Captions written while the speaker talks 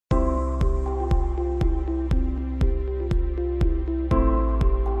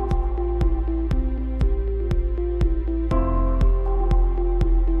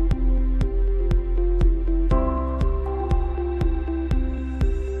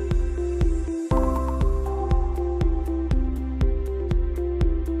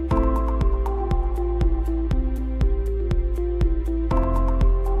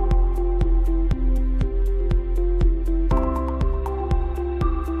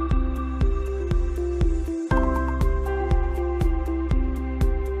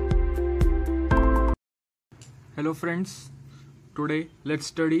Hello friends, today let's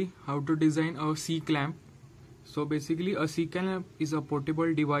study how to design a C-clamp. So basically a C-clamp is a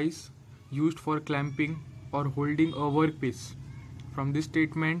portable device used for clamping or holding a workpiece. From this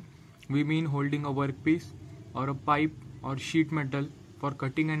statement we mean holding a workpiece or a pipe or sheet metal for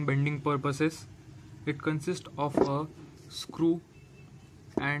cutting and bending purposes. It consists of a screw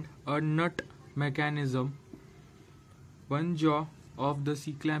and a nut mechanism. One jaw of the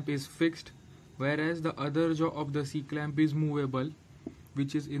C-clamp is fixed, whereas the other jaw of the C-clamp is movable,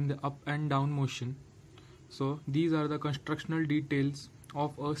 which is in the up and down motion. So these are the constructional details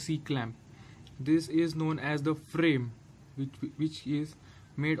of a C-clamp. This is known as the frame, which is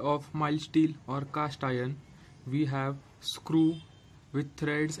made of mild steel or cast iron. We have screw with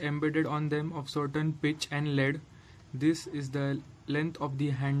threads embedded on them of certain pitch and lead. This is the length of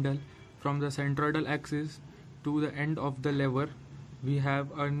the handle from the centroidal axis to the end of the lever. We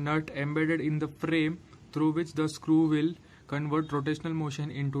have a nut embedded in the frame through which the screw will convert rotational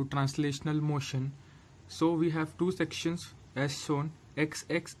motion into translational motion. So we have two sections as shown,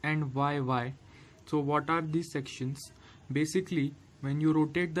 XX and YY. So what are these sections? Basically, when you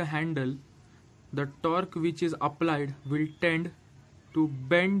rotate the handle, the torque which is applied will tend to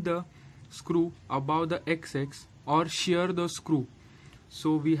bend the screw above the XX or shear the screw.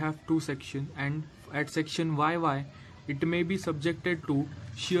 So we have two sections, and at section YY it may be subjected to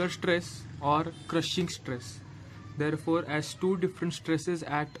shear stress or crushing stress. Therefore, as two different stresses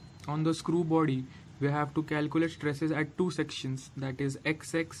act on the screw body, we have to calculate stresses at two sections, that is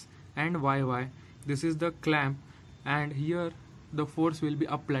XX and YY. This is the clamp, and here the force will be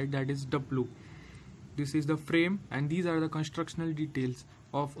applied, that is W. This is the frame, and these are the constructional details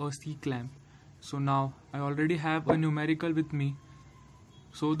of a C-clamp. So now I already have a numerical with me.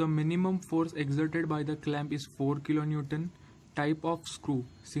 So the minimum force exerted by the clamp is 4 kN. Type of screw,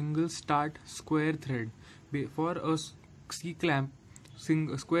 single start square thread. For a C-clamp,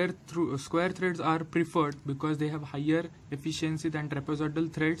 square threads are preferred because they have higher efficiency than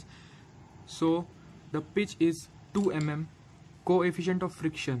trapezoidal threads. So the pitch is 2 mm. Coefficient of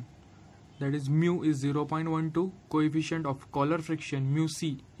friction, that is mu, is 0.12. Coefficient of collar friction, mu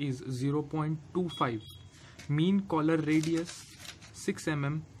c, is 0.25. Mean collar radius 6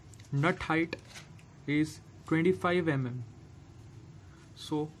 mm. Nut height is 25 mm.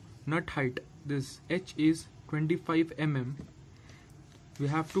 So nut height, this H is 25 mm. We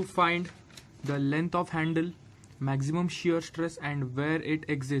have to find the length of handle, maximum shear stress, and where it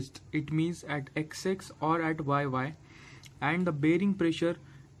exists. It means at XX or at YY, and the bearing pressure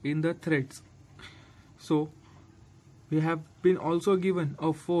in the threads. So we have been also given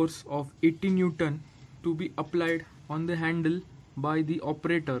a force of 80 Newton to be applied on the handle by the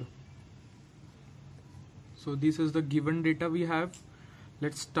operator. So this is the given data we have.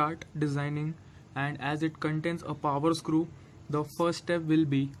 Let's start designing, and as it contains a power screw, the first step will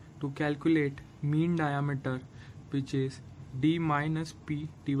be to calculate mean diameter, which is D minus P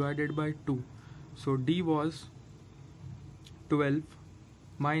divided by 2. So D was 12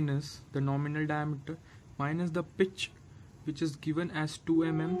 minus the nominal diameter minus the pitch, which is given as 2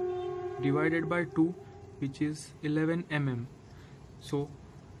 mm, divided by 2, which is 11 mm. So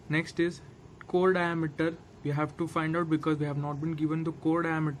next is core diameter. We have to find out because we have not been given the core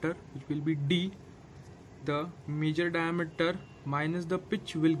diameter, which will be D. The major diameter minus the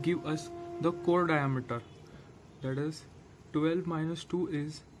pitch will give us the core diameter, that is 12 minus 2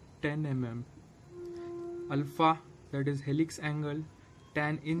 is 10 mm. Alpha, that is helix angle,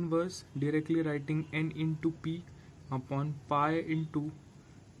 tan inverse, directly writing n into p upon pi into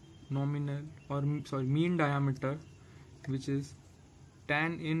nominal or mean diameter, which is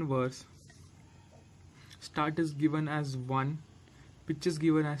tan inverse. Start is given as 1, pitch is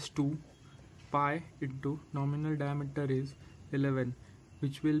given as 2, pi into nominal diameter is 11,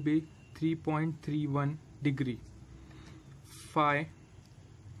 which will be 3.31 degree. Phi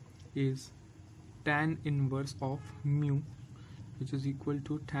is tan inverse of mu, which is equal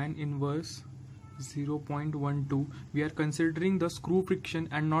to tan inverse 0.12. We are considering the screw friction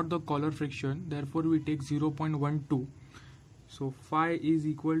and not the collar friction, therefore we take 0.12. So phi is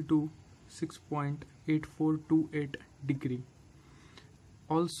equal to 6.8428 degree.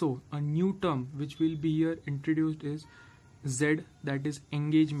 Also a new term which will be here introduced is Z, that is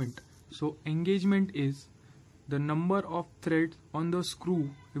engagement. So engagement is the number of threads on the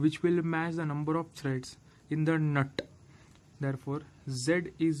screw which will match the number of threads in the nut. Therefore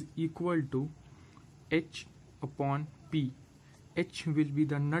Z is equal to H upon P. H will be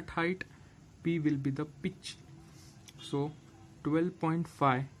the nut height, P will be the pitch. So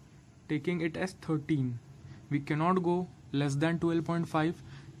 12.5, taking it as 13. We cannot go less than 12.5,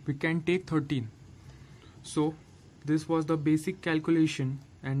 we can take 13. So This was the basic calculation,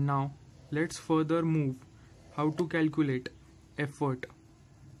 and now let's further move how to calculate effort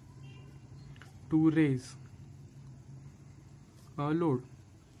to raise a load.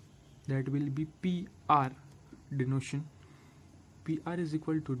 That will be PR denotation. PR is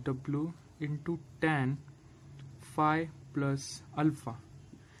equal to W into tan phi plus alpha.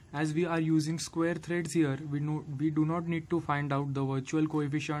 As we are using square threads here, we do not need to find out the virtual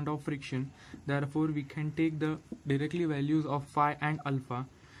coefficient of friction. Therefore, we can take the directly values of phi and alpha.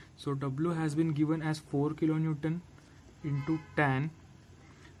 So W has been given as 4 kilonewton into tan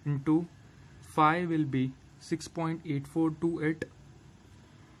into phi will be 6.8428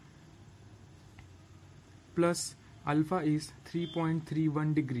 plus alpha is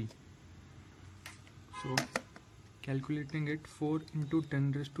 3.31 degree. So calculating it, 4 into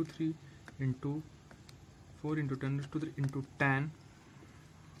 10 raised to 3 into 4 into 10 raised to 3 into tan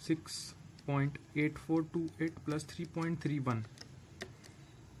 6.8428 plus 3.31,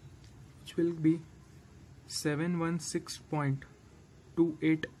 which will be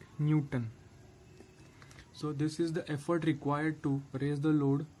 716.28 Newton. So this is the effort required to raise the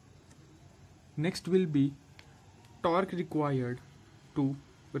load. Next will be torque required to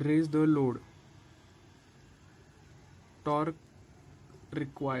raise the load. Torque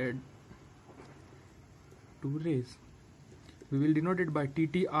required to raise, we will denote it by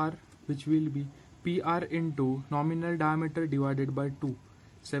TTR, which will be PR into nominal diameter divided by 2.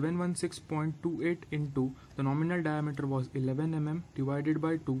 716.28 into the nominal diameter was 11 mm divided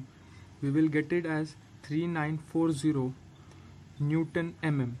by 2, we will get it as 3940 Newton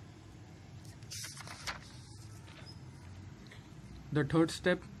mm. The third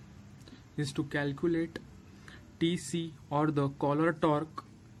step is to calculate TC, or the collar torque.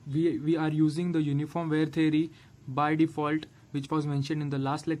 We are using the uniform wear theory by default, which was mentioned in the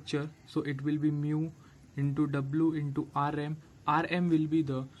last lecture. So it will be mu into W into Rm. Rm will be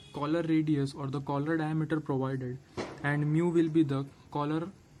the collar radius or the collar diameter provided, and mu will be the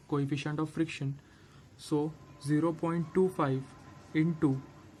collar coefficient of friction. So 0.25 into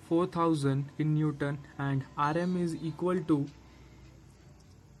 4000 in Newton, and Rm is equal to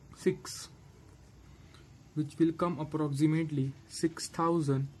 6, which will come approximately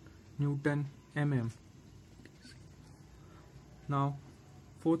 6000 Newton mm. Now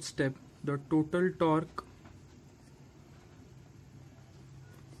fourth step, the total torque,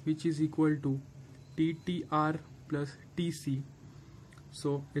 which is equal to TTR plus TC.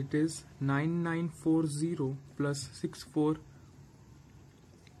 So it is 9940 plus 64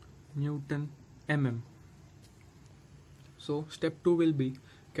 Newton mm. So step 2 will be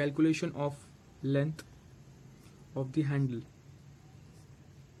calculation of length of the handle,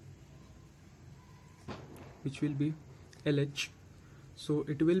 which will be LH. So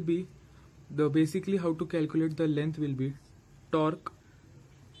it will be the basically how to calculate the length will be torque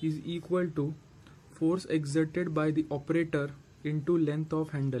is equal to force exerted by the operator into length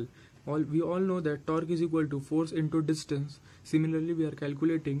of handle. We all know that torque is equal to force into distance. Similarly, we are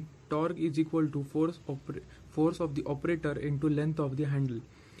calculating torque is equal to force of the operator into length of the handle.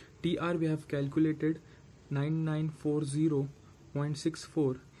 TR we have calculated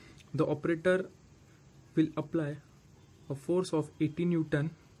 9940.64. The operator will apply a force of 80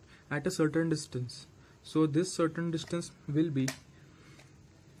 Newton at a certain distance. So this certain distance will be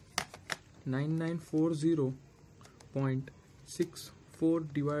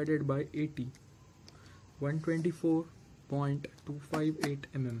 9940.64 divided by 80, 124.258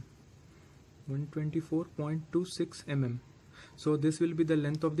 mm, 124.26 mm. So this will be the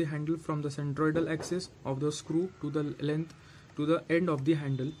length of the handle from the centroidal axis of the screw to the length to the end of the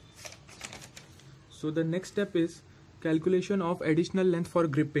handle. So the next step is calculation of additional length for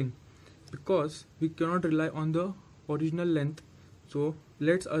gripping, because we cannot rely on the original length. So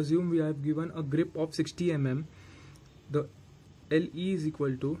let's assume we have given a grip of 60 mm. The LE is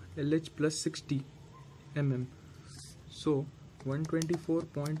equal to LH plus 60 mm. So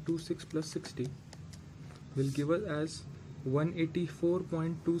 124.26 plus 60 will give us as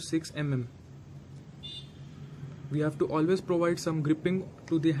 184.26 mm. We have to always provide some gripping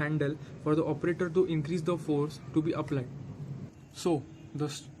to the handle for the operator to increase the force to be applied. So the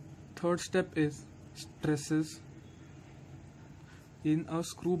third step is stresses in a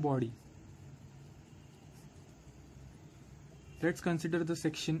screw body. Let's consider the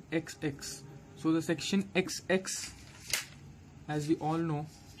section XX. So the section XX, as we all know,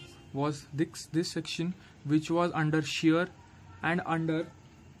 was this section which was under shear and under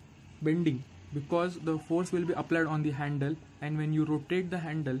bending, because the force will be applied on the handle, and when you rotate the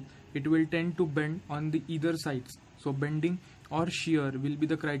handle it will tend to bend on the either sides. So bending or shear will be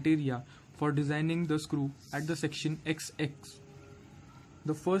the criteria for designing the screw at the section XX.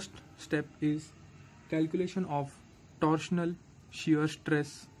 The first step is calculation of torsional shear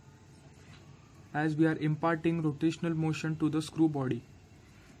stress, as we are imparting rotational motion to the screw body.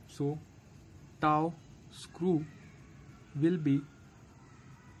 So tau screw will be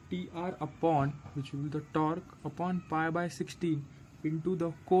TR upon, which will be the torque upon pi by 16 into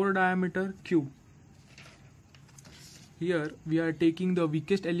the core diameter Q. Here we are taking the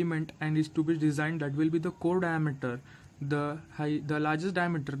weakest element and is to be designed, that will be the core diameter. The largest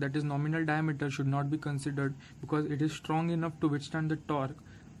diameter, that is nominal diameter, should not be considered because it is strong enough to withstand the torque.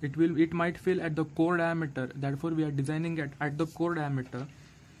 It might fail at the core diameter, therefore we are designing it at the core diameter,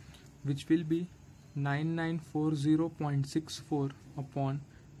 which will be 9940.64 upon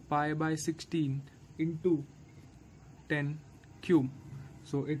pi by 16 into 10 cube.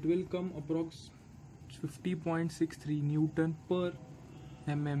 So it will come approx 50.63 Newton per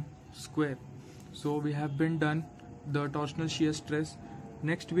mm square. So we have been done the torsional shear stress.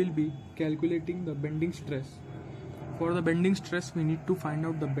 Next will be calculating the bending stress. For the bending stress we need to find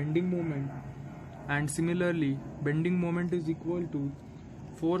out the bending moment, and similarly bending moment is equal to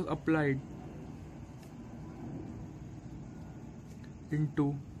force applied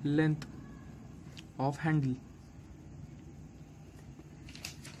into length of handle.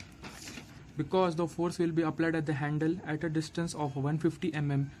 Because the force will be applied at the handle at a distance of 150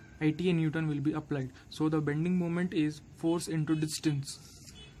 mm, 80 Newton will be applied. So the bending moment is force into distance.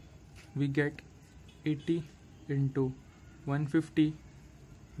 We get 80 into 150,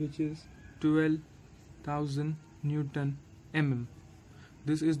 which is 12,000 Newton mm.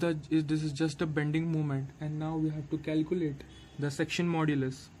 This is just the bending moment, and now we have to calculate the section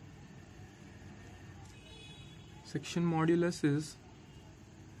modulus. Section modulus is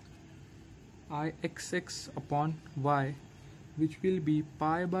Ixx upon y, which will be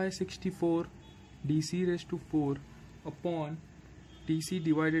pi by 64 dc raised to 4 upon dc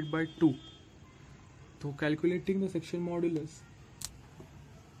divided by 2. So calculating the section modulus,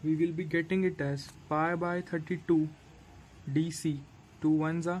 we will be getting it as pi by 32 dc, 2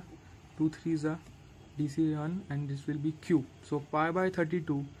 1s are 2 3s are dc 1, and this will be q. So pi by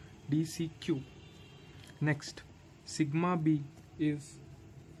 32 dc q. Next, sigma b is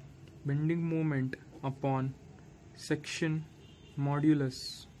bending moment upon section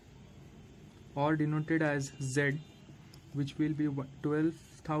modulus, or denoted as Z, which will be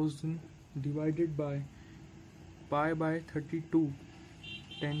 12,000 divided by pi by 32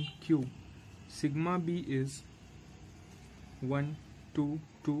 10 cube. Sigma b is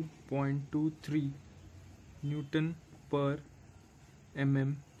 122.23 Newton per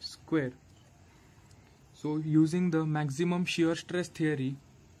mm square. So using the maximum shear stress theory,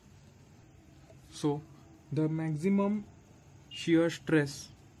 so the maximum shear stress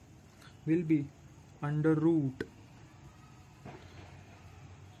will be under root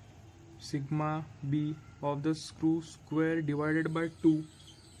sigma b of the screw square divided by 2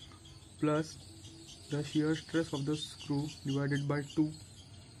 plus the shear stress of the screw divided by 2,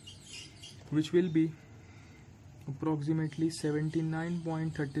 which will be approximately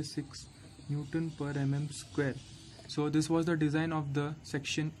 79.36 Newton per mm square. So this was the design of the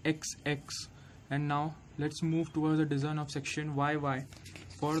section XX, and now let's move towards the design of section YY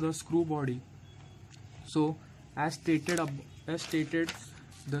for the screw body. So as stated,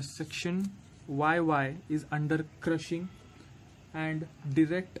 the section YY is under crushing and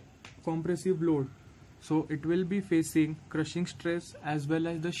direct compressive load. So it will be facing crushing stress as well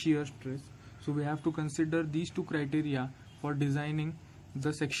as the shear stress. So we have to consider these two criteria for designing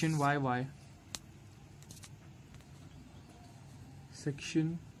the section YY.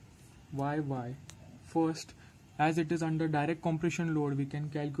 Section YY. First, as it is under direct compression load, we can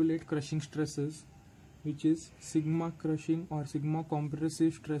calculate crushing stresses, which is sigma crushing or sigma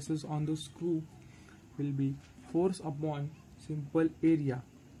compressive stresses on the screw will be force upon simple area.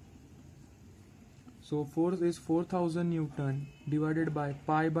 So force is 4000 Newton divided by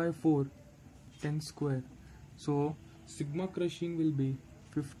pi by 4 10 square. So sigma crushing will be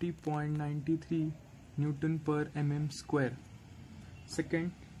 50.93 Newton per mm square.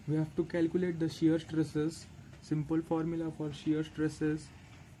 Second, we have to calculate the shear stresses. Simple formula for shear stresses: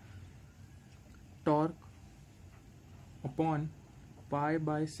 torque upon pi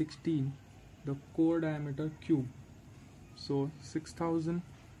by 16 the core diameter cube. So 6000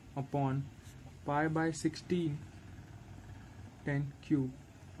 upon pi by 16 10 cube,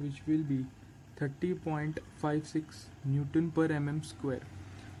 which will be 30.56 Newton per mm square.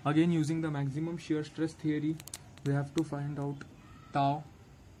 Again, using the maximum shear stress theory, we have to find out tau,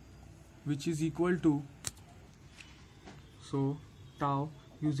 which is equal to, so tau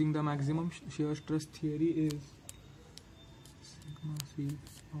using the maximum shear stress theory is sigma c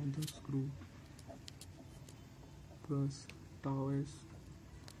of the screw plus tau s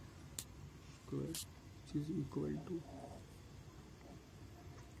square, which is equal to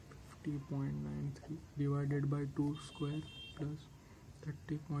 50.93 divided by 2 square plus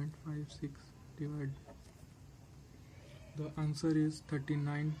 30.56 divided. The answer is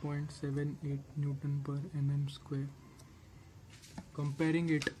 39.78 Newton per mm square. Comparing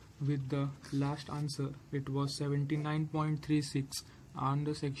it with the last answer, it was 79.36 on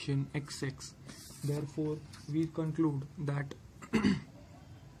the section XX. Therefore, we conclude that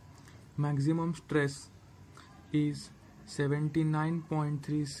maximum stress is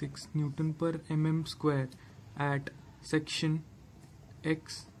 79.36 Newton per mm square at section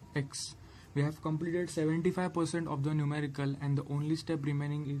XX. We have completed 75% of the numerical, and the only step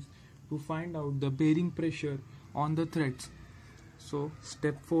remaining is to find out the bearing pressure on the threads. So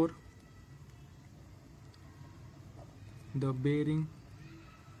step 4, the bearing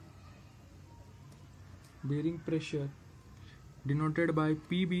pressure denoted by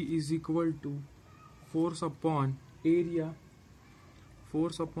PB is equal to force upon area,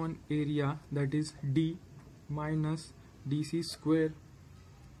 that is D minus DC square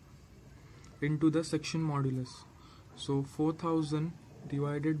into the section modulus. So 4000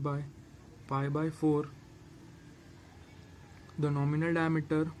 divided by pi by 4, the nominal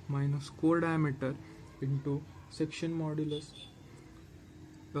diameter minus core diameter into section modulus.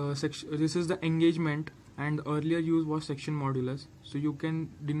 This is the engagement, and earlier use was section modulus. So you can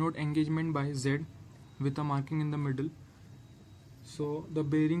denote engagement by Z with a marking in the middle. So the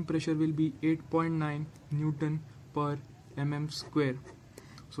bearing pressure will be 8.9 Newton per mm square.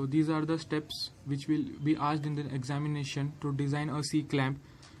 So these are the steps which will be asked in the examination to design a C-clamp,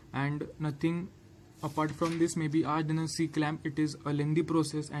 and nothing apart from this may be asked in a C-clamp. It is a lengthy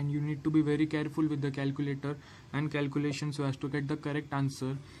process, and you need to be very careful with the calculator and calculation so as to get the correct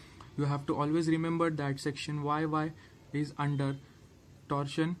answer. You have to always remember that section YY is under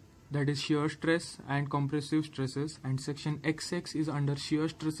torsion, that is shear stress and compressive stresses, and section XX is under shear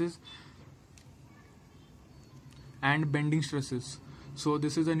stresses and bending stresses. So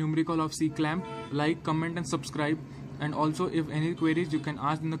this is a numerical of C-clamp. Like, comment and subscribe, and also if any queries you can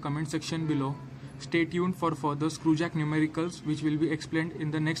ask in the comment section below. Stay tuned for further screwjack numericals which will be explained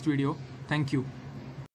in the next video. Thank you.